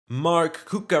Marc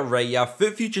Cucurella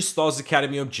for Future Stars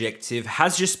Academy objective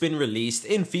has just been released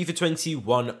in FIFA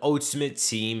 21 Ultimate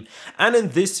Team, and in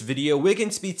this video we're going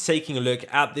to be taking a look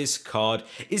at this card.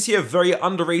 Is he a very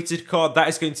underrated card that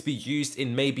is going to be used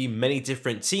in maybe many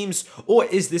different teams, or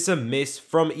is this a miss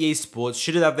from EA Sports?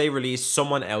 Should have they released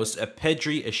someone else, a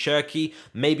Pedri, a Shirky?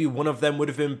 Maybe one of them would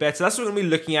have been better. That's what we're going to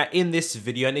be looking at in this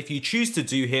video, and if you choose to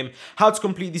do him, how to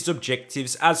complete these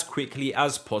objectives as quickly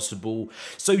as possible.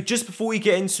 So just before we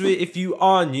get into it, if you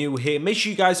are new here, make sure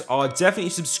you guys are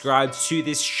definitely subscribed to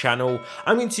this channel.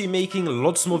 I'm going to be making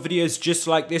lots more videos just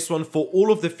like this one for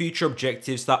all of the future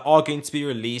objectives that are going to be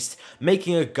released,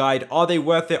 making a guide, are they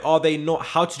worth it, are they not,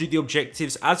 how to do the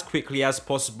objectives as quickly as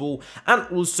possible, and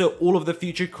also all of the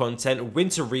future content,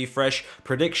 winter refresh,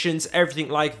 predictions, everything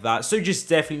like that. So just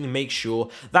definitely make sure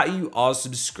that you are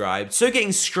subscribed. So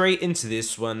getting straight into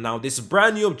this one now, this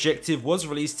brand new objective was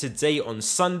released today on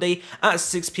Sunday at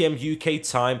 6 PM UK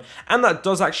time, and that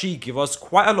does actually give us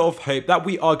quite a lot of hope that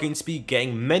we are going to be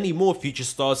getting many more Future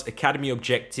Stars Academy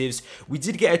objectives. We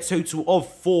did get a total of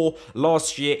 4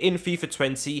 last year in FIFA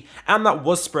 20, and that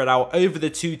was spread out over the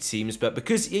 2 teams, but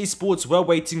because EA Sports were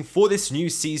waiting for this new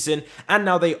season, and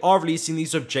now they are releasing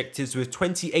these objectives with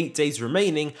 28 days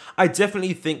remaining, I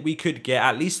definitely think we could get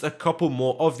at least a couple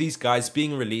more of these guys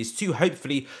being released to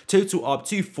hopefully total up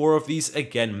to 4 of these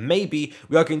again. Maybe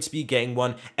we are going to be getting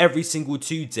one every single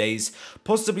 2 days.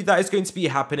 Possibly that is going to be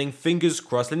happening, fingers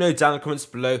crossed. Let me know down in the comments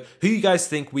below who you guys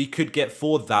think we could get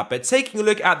for that. But taking a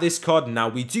look at this card now,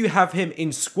 we do have him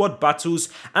in squad battles,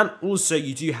 and also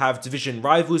you do have division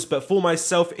rivals, but for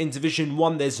myself in division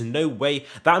 1 there's no way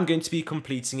that I'm going to be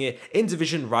completing it in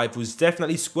division rivals.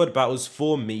 Definitely squad battles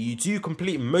for me. You do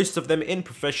complete most of them in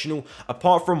professional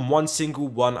apart from one single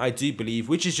one, I do believe,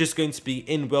 which is just going to be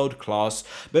in world class.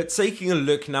 But taking a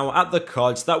look now at the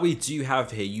cards that we do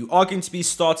have here, you are going to be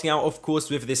starting out of course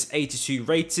with this 82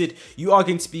 rated. You are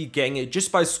going to be getting it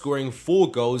just by scoring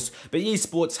 4 goals, but EA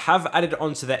Sports have added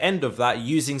on to the end of that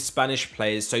using Spanish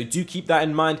players, so do keep that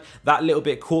in mind. That little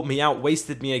bit caught me out,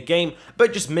 wasted me a game,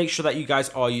 but just make sure that you guys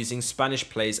are using Spanish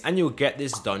players and you'll get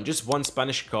this done. Just one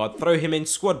Spanish card, throw him in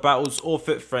squad battles or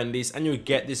foot friendlies and you'll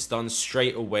get this done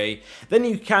straight away. Then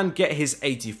you can get his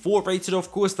 84 rated,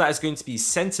 of course. That is going to be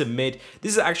centre mid.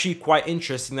 This is actually quite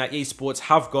interesting that EA Sports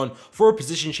have gone for a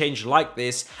position change like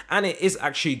this, and it is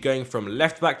actually going from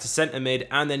left back to centre mid,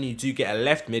 and then you do get a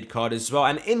left mid card as well.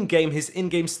 And in game, his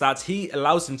in-game stats, he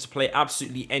allows him to play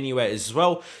absolutely anywhere as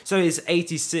well. So his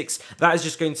 86, that is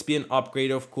just going to be an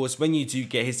upgrade, of course, when you do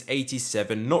get his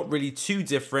 87. Not really too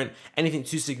different, anything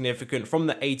too significant from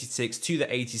the 86 to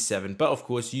the 87, but of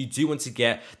course you do want to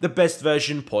get the best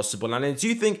version possible. And I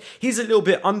do think he's a little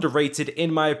bit underrated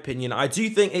in my opinion. I do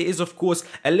think it is of course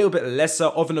a little bit lesser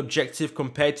of an objective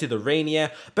compared to the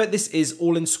Rainier, but this is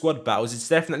all in squad battles. It's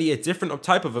definitely a different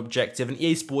type of objective, and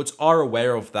EA Sports are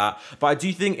aware of that. But I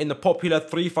do think in the popular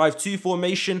 3-5-2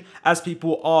 formation, as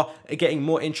people are getting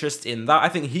more interest in that, I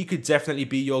think he could definitely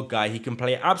be your guy. He can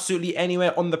play absolutely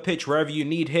anywhere on the pitch, wherever you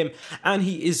need him, and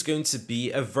he is going to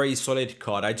be a very solid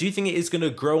card. I do think it is going to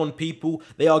grow on people.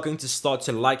 They are going to start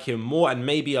to like him more, and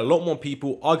maybe a lot more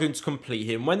people are going to complete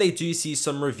him when they do see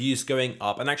some reviews going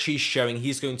up and actually showing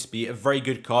he's going to be a very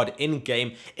good card in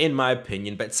game, in my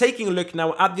opinion. But taking a look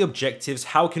now at the objectives,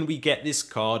 how can we get this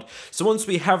card? So once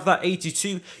we have that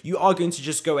 82, you are going to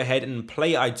just go ahead and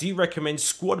play. I do recommend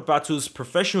squad battles.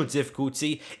 Professional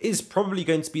difficulty is probably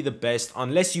going to be the best,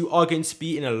 unless you are going to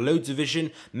be in a low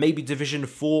division, maybe division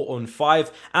 4 on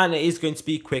 5, and it is going to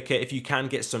be quicker if you can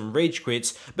get some rage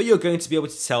quits, but you're going to be able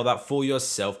to tell that for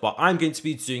yourself. But I'm going to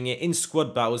be doing it in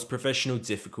squad battles, professional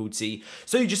difficulty.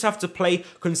 So you just have to play,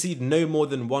 concede no more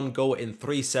than 1 goal in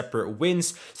 3 separate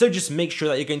wins. So just make sure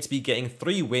that you're going to be getting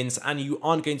 3 wins, and you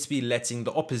aren't going to be letting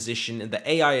the opposition, the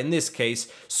AI in this case,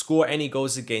 score any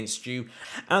goals against you.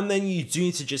 And then you do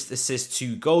need to just assist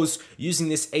 2 goals using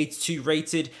this 82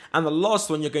 rated. And the last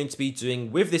one you're going to be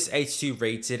doing with this 82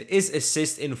 rated is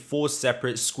assist in 4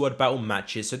 separate squad battle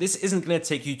matches. So this isn't going to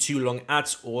take you too long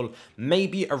at all,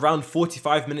 maybe around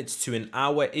 45 minutes to an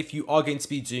hour if you are going to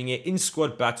be doing it in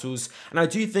squad battles. And I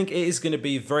do think it is going to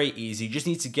be very easy. You just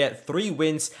need to get 3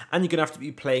 wins, and you're going to have to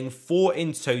be playing 4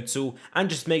 in total, and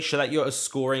just make sure that you're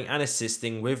scoring and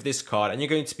assisting with this card, and you're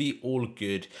going to be all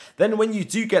good. Then when you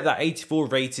do get that 84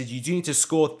 rated, you do need to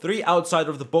score 3 outside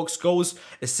of the box goals,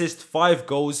 assist 5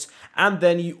 goals, and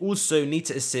then you also need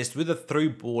to assist with a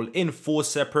through ball in 4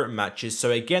 separate matches.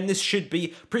 So again, this should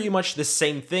be pretty much the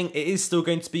same thing. It is still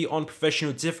going to be on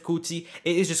professional difficulty.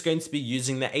 It is just going to be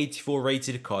using the 84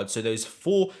 rated card. So those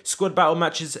 4 squad battle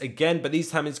matches again, but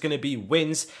this time it's going to be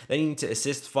wins. Then you need to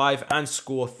assist 5 and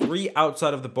score 3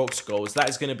 outside of the box goals. That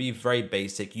is going to be very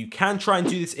basic. You can try and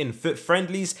do this in FUT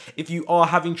friendlies if you are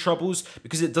having troubles,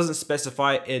 because it doesn't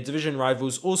specify division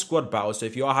rivals or squad battles. So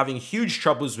if you are having huge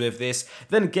troubles with this,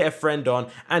 then get a friend on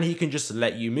and he can just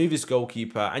let you move his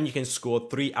goalkeeper and you can score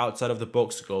 3 outside of the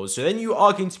box goals. So then you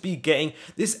are going to be getting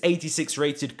this 86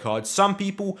 rated card. Some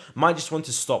people might just want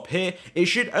to stop here. It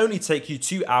should only take you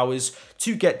 2 hours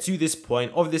to get to this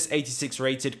point of this 86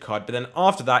 rated card, but then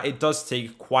after that it does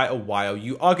take quite a while.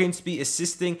 You are going to be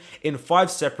assisting in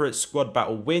 5 separate squad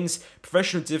battle wins.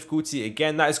 Professional difficulty,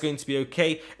 again, that is going to be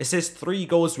okay. Assist 3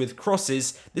 goals with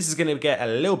crosses. This is going to get a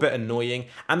little bit annoying,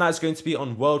 and that is going to be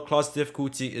on world class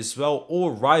difficulty as well,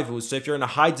 or rivals. So if you're in a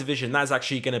high division, that is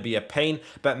actually going to be a pain,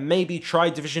 but maybe try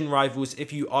division rivals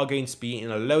if you are going to be in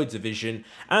a low division.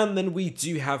 And then we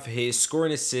do have here score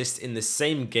and assist in the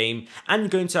same game, and you're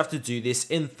going to have to do this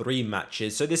in 3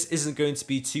 matches. So this isn't going to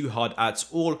be too hard at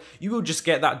all. You will just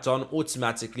get that done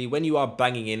automatically when you are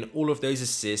banging in all of those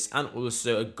assists and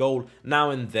also a goal now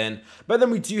and then. But then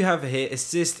we do have here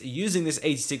assist using this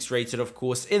 86 rated, of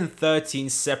course, in 13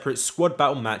 separate squad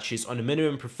battle matches on a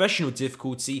minimum professional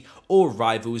difficulty or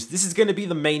rivals. This is going to be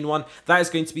the main one that is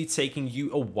going to be taking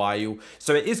you a while.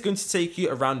 So it is going to take you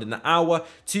around an hour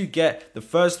to get the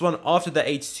first one after the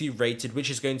 82 rated, which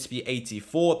is going to be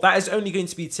 84. That is only going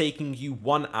to be taking you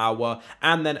 1 hour,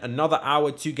 and then another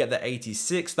hour to get the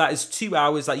 86. That is 2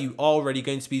 hours that you are already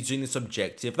going to be doing this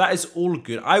objective. That is all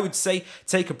good. I would say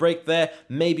take a break there.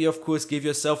 Maybe, of course, give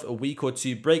yourself a week or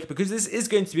 2 break, because this is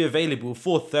going to be available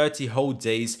for 30 whole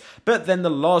days. But then the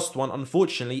last one,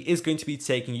 unfortunately, is going to be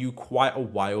taking you quite a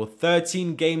while.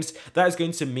 13 games, that is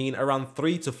going to mean around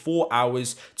 3 to 4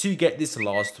 hours to get this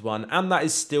last one. And that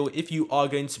is still if you are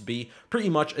going to be pretty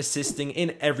much assisting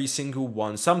in every single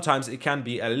one. Sometimes it can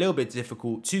be a little bit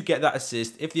difficult to get that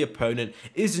assist if the opponent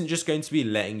isn't just going to be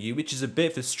letting you, which is a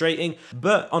bit frustrating,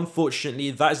 but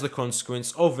unfortunately that is the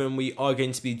consequence of when we are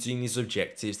going to be doing these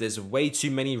objectives. There's way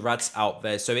too many rats out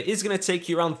there, so it is going to take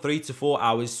you around 3 to 4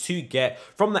 hours to get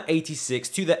from the 86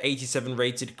 to the 87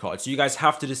 rated card. So you guys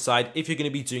have to decide if you're going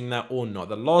to be doing that or not.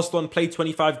 The last one played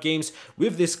 25 games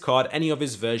with this card, any of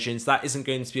his versions. That isn't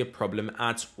going to be a problem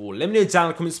at all. Let me know down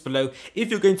in the comments below if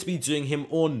you're going to be doing him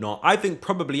or not. I think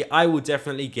probably I will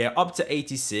definitely get up to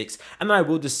 86, and I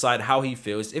will decide how he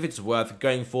feels, if it's worth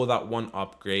going for that one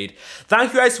upgrade.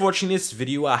 Thank you guys for watching this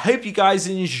video. I hope you guys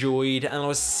enjoyed, and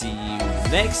I'll see you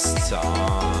next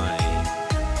time.